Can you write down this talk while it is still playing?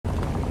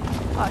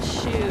Oh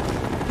shoot.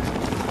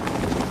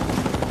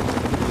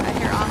 I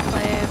hear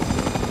Enclave.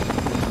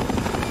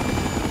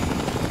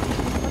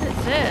 What is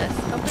this?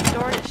 Open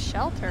door to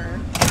shelter.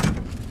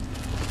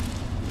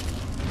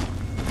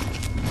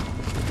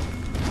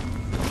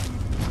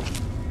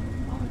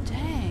 Oh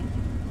dang.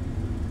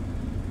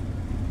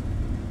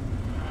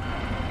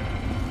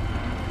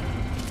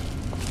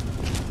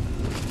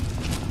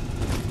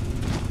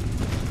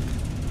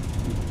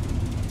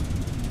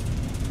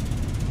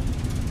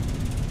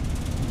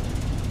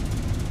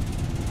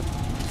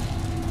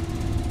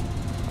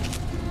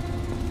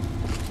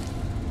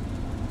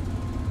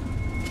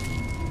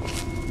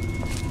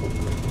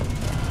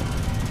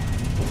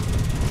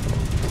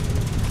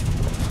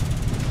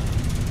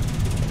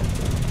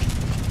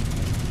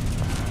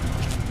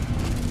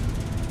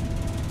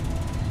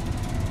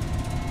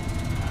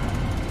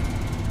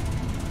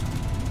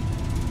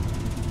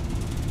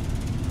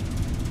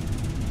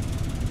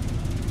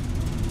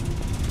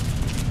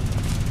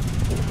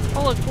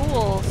 Full of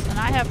ghouls, and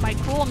I have my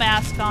ghoul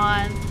mask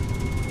on,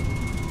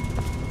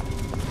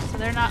 so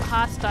they're not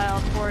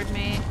hostile toward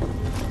me.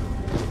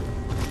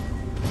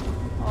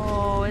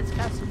 Oh, it's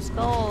got some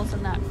skulls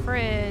in that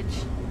fridge.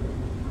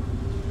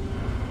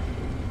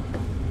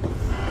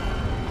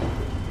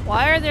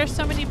 Why are there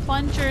so many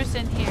plungers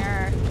in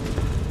here?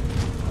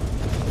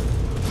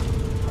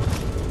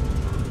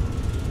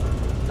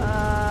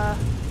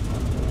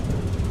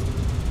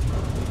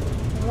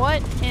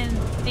 What in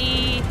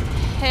the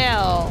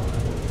hell?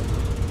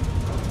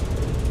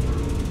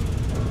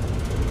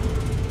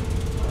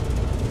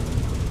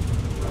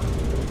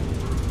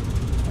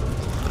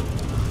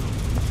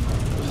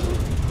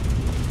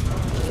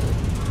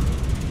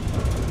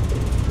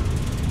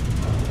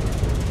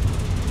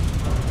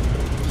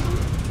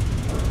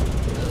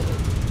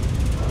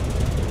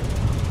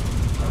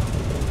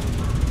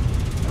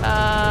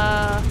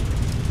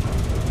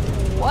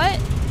 What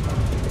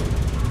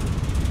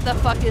the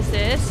fuck is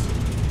this?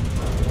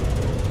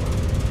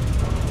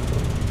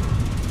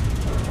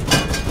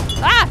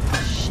 Ah!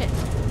 Shit.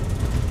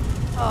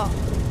 Oh.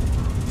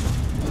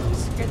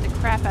 Scared the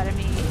crap out of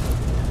me.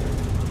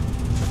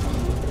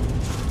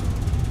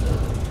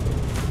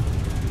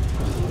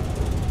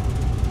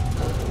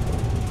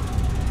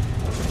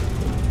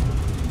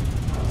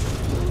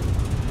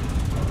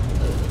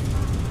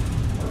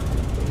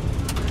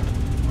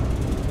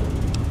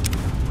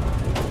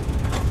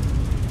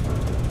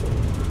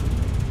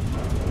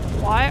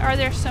 Why are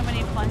there so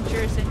many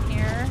plungers in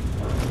here?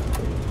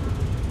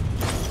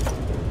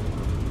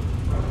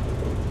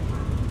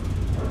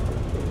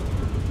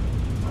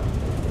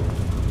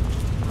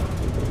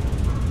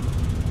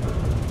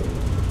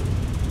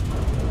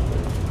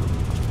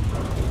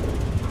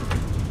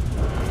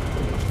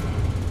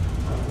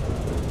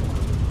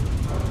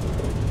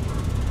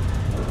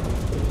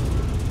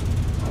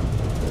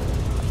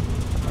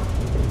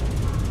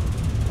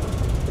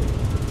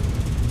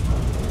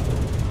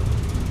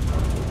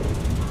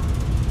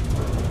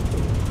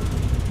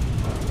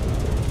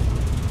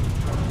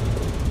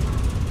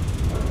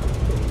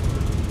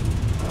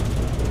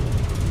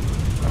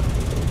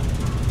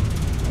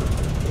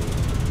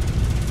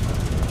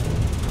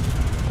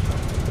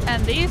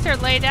 These are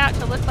laid out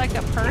to look like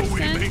a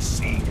person.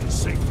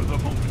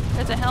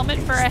 There's a helmet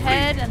for a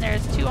head, and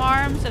there's 2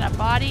 arms and a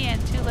body and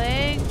 2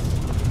 legs.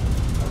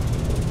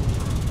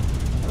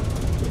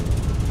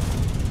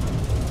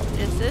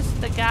 Is this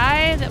the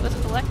guy that was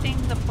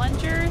collecting the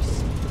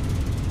plungers?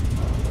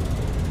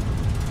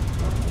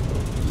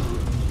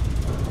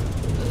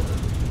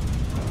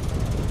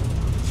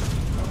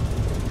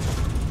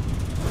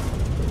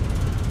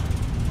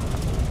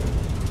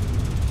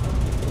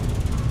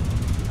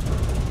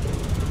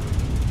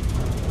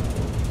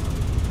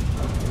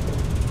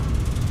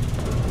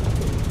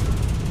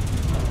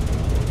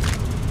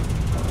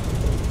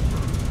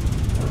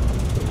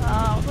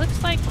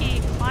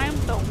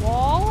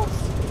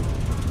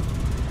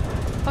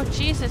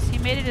 Jesus, he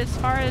made it as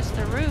far as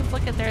the roof.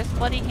 Look at there's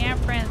bloody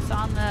handprints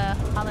on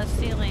the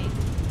ceiling.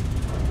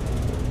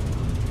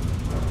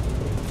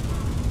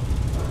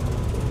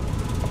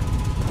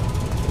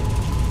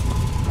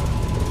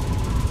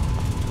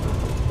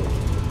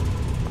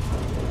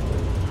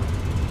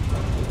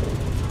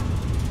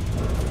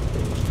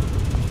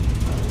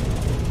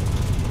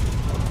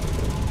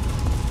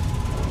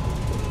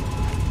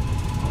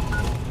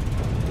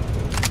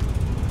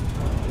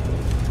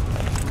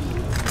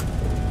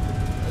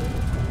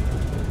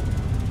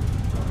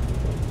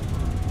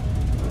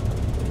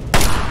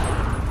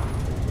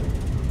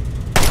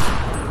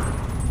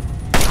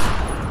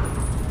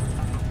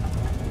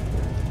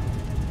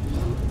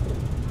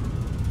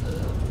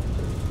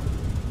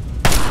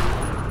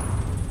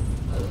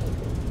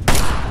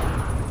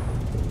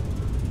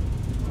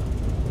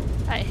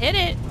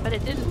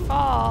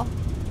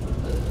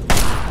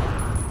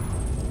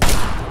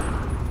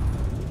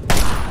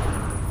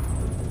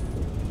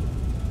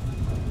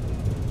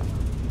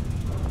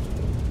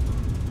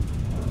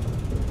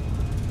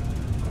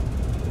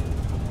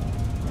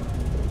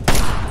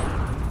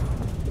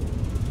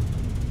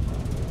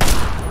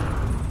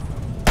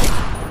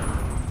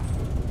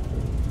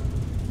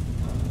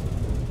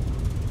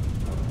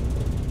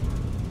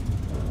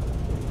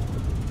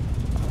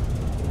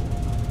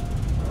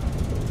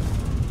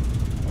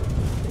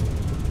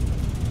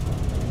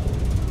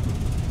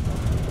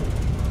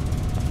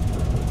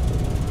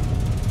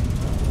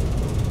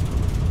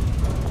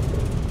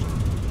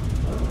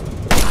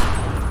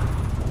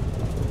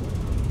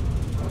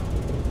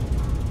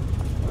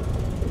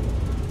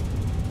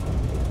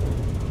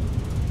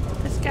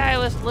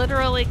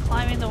 literally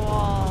climbing the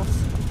walls.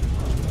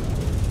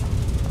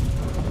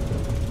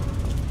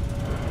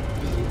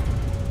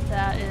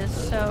 That is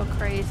so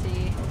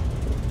crazy.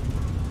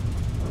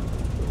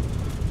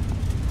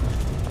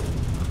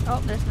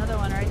 Oh, there's another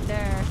one right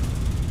there.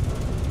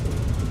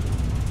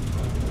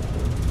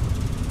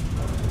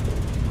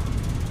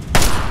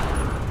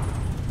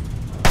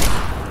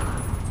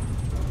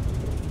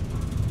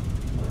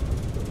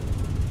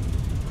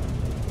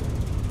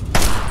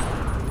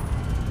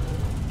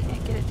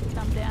 Can't get it to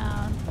come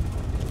down.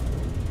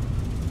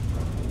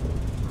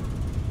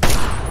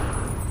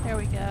 There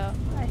we go.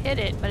 I hit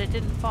it, but it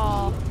didn't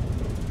fall.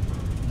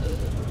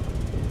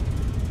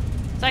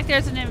 It's like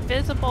there's an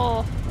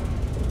invisible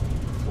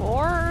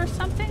floor or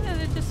something that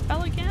it just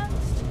fell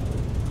against.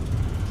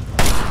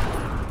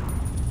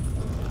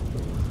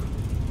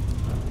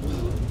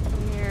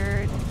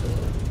 Weird.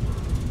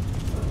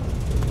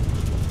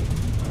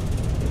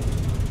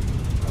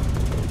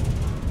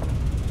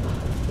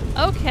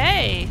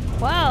 Okay,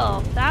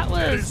 well, that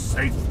was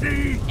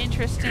safety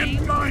interesting.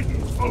 In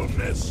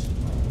mindfulness.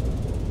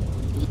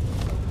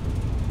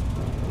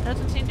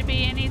 Doesn't seem to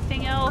be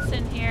anything else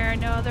in here,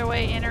 no other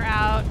way in or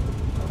out.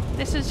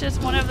 This is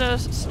just one of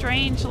those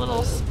strange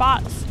little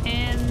spots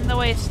in the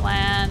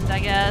wasteland, I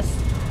guess.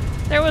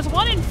 There was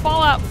one in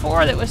Fallout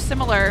 4 that was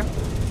similar.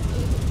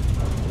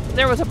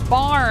 There was a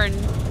barn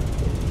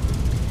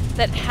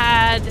that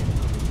had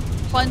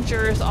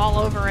plungers all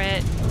over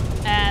it,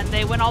 and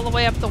they went all the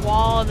way up the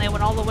wall and they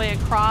went all the way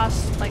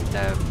across like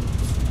the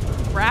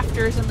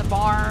rafters in the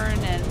barn.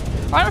 And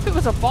I don't know if it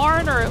was a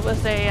barn or it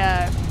was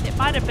it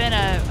might have been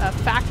a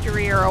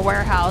factory or a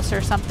warehouse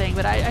or something,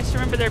 but I just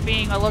remember there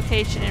being a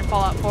location in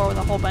Fallout 4 with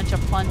a whole bunch of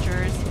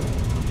plungers.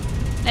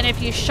 And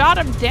if you shot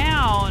them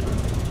down,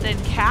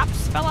 then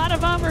caps fell out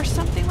of them or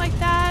something like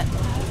that.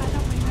 I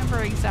don't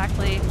remember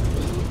exactly.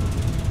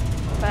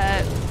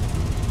 But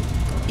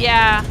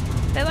yeah,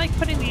 they like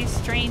putting these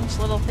strange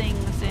little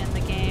things in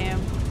the game.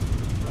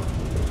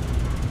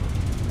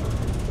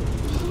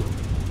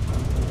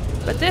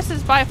 But this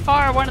is by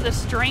far one of the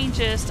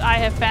strangest I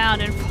have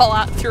found in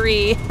Fallout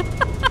 3.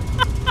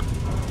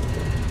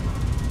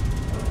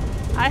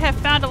 I have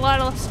found a lot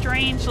of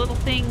strange little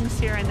things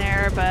here and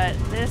there, but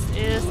this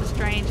is the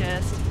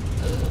strangest.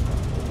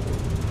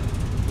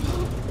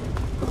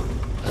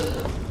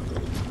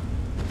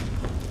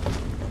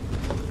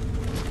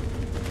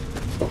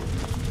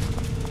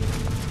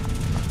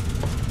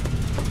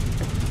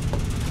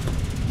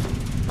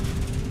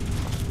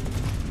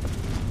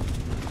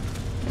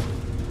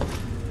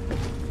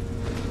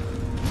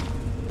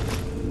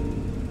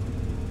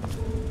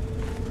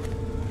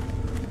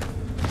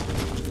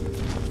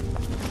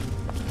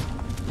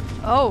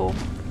 Oh,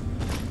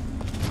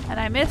 and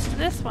I missed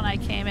this when I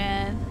came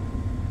in.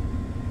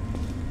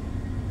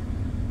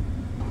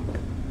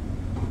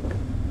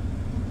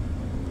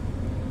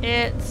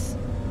 It's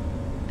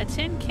a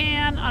tin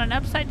can on an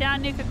upside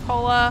down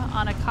Nuka-Cola,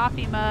 on a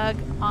coffee mug,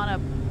 on a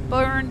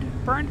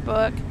burned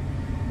book,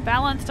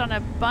 balanced on a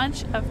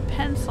bunch of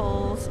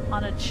pencils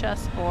on a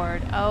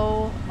chessboard.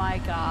 Oh my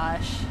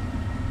gosh.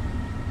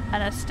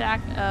 And a stack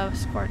of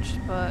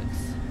scorched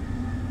books.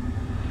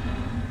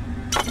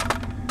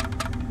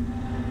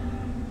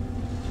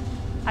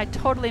 I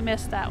totally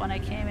missed that when I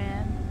came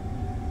in.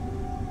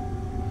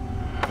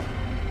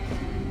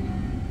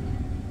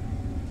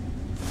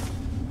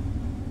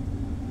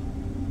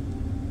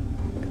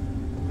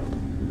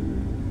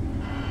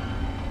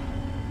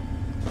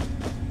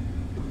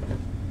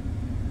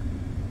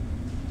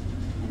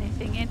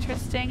 Anything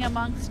interesting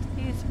amongst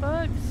these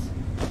books?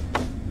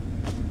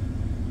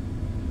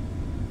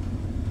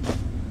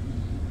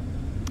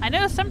 I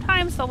know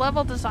sometimes the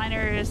level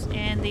designers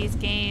in these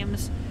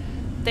games,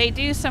 they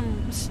do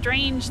some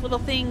strange little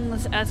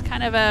things as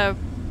kind of a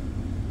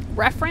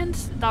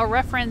reference. They'll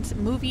reference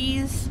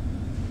movies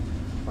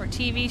or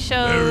TV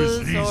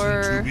shows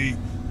or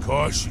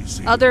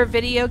other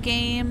video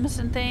games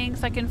and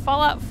things. Like in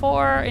Fallout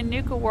 4 in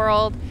Nuka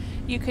World,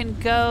 you can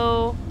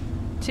go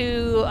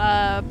to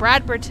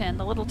Bradberton,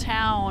 the little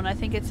town. I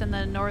think it's in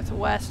the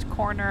northwest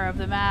corner of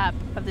the map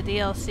of the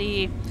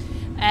DLC.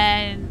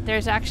 And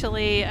there's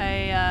actually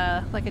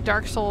a like a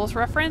Dark Souls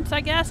reference,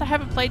 I guess. I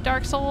haven't played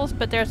Dark Souls,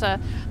 but there's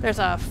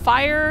a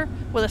fire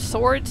with a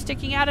sword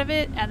sticking out of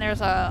it, and there's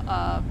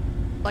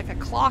like a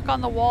clock on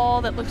the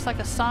wall that looks like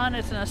a sun.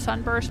 It's in a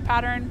sunburst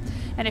pattern,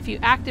 and if you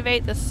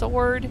activate the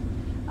sword,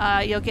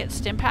 you'll get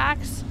stim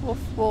packs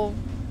will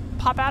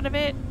pop out of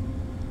it.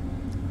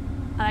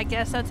 And I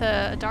guess that's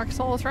a Dark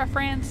Souls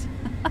reference.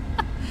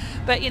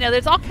 But you know,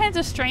 there's all kinds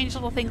of strange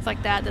little things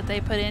like that that they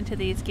put into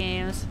these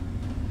games.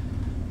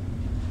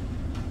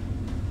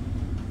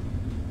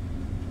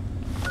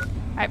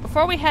 Alright,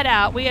 before we head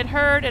out, we had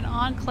heard an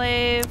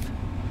Enclave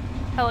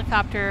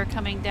helicopter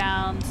coming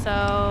down,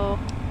 so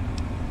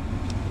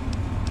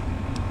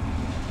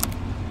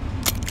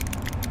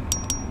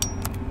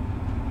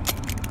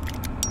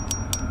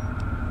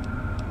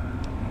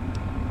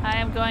I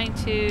am going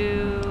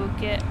to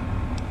get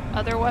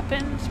other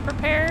weapons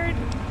prepared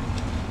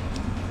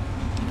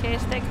in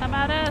case they come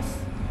at us.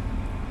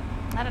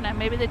 I don't know,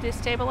 maybe the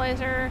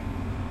destabilizer?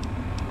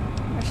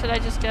 Or should I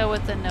just go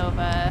with the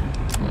Nova?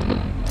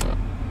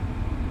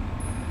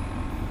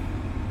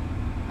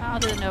 I'll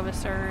do the Nova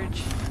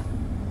Surge.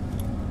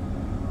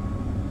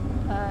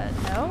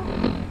 No?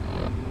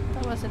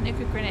 That was a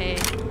nuclear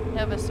grenade.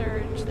 Nova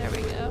Surge. There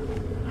we go.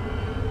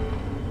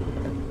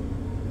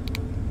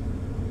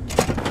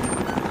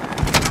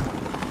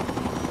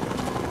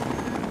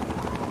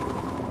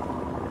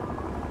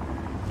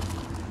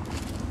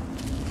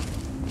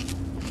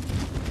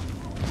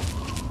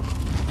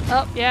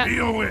 Oh, yeah. Be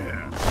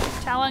aware.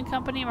 Talon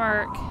Company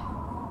Merc.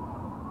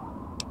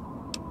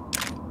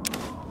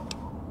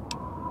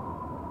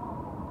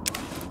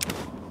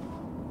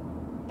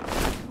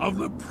 Of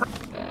the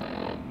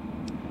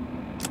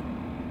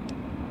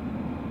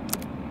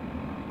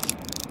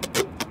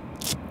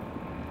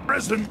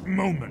present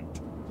moment.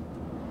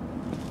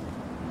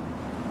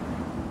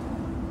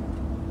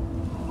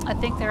 I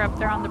think they're up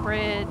there on the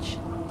bridge.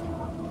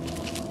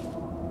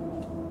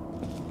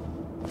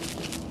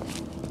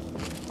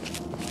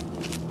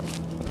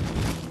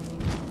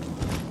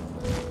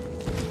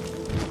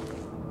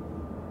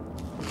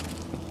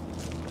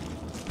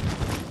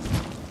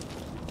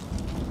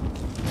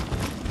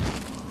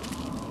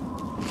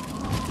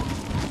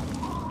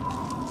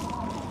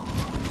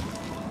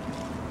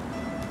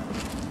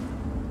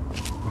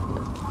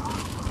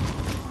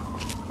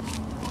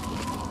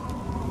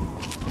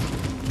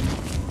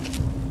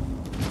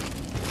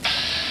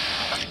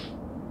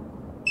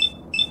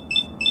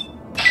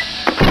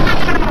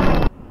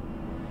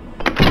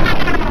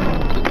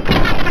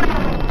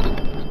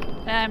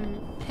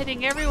 I'm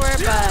hitting everywhere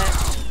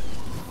but...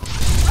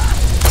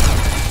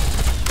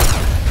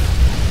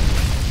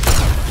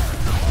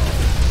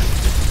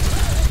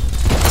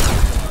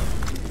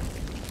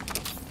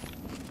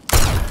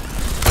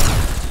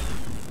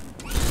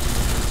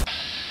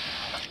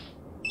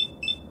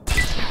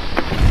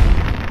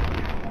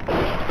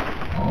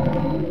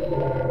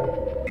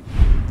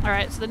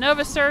 Alright, so the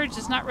Nova Surge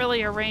is not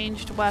really a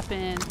ranged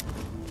weapon.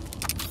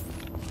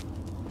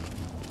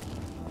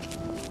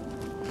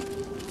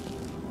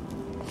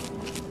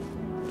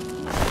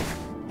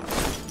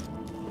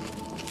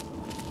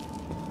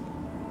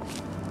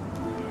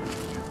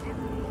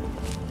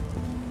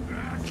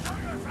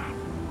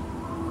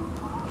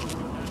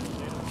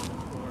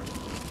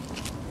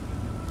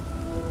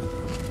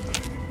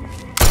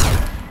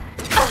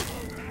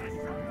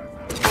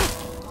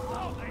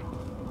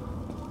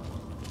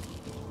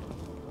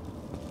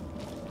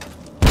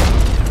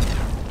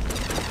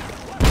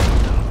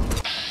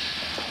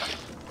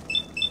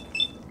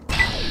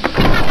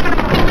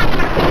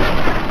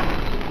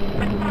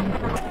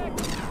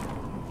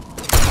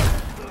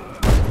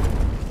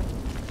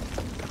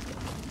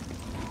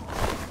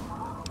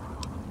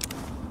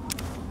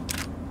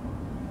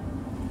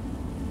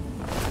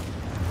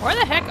 Where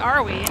the heck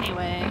are we,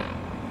 anyway?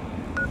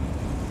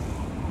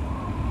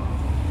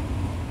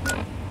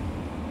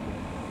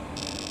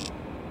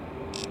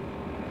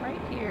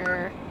 Right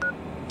here.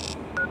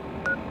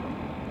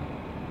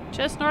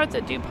 Just north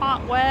of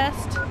DuPont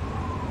West.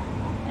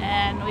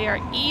 And we are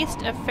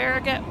east of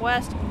Farragut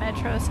West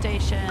Metro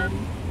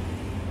Station.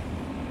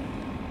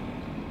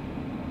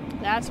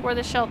 That's where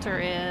the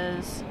shelter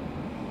is.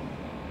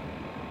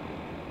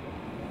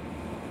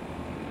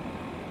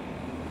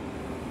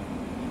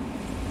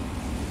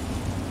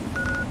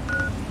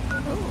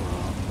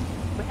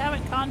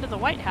 Gone to the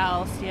White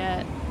House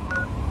yet.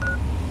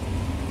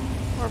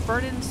 Or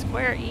Burden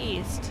Square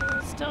East.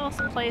 Still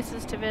some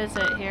places to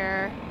visit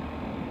here.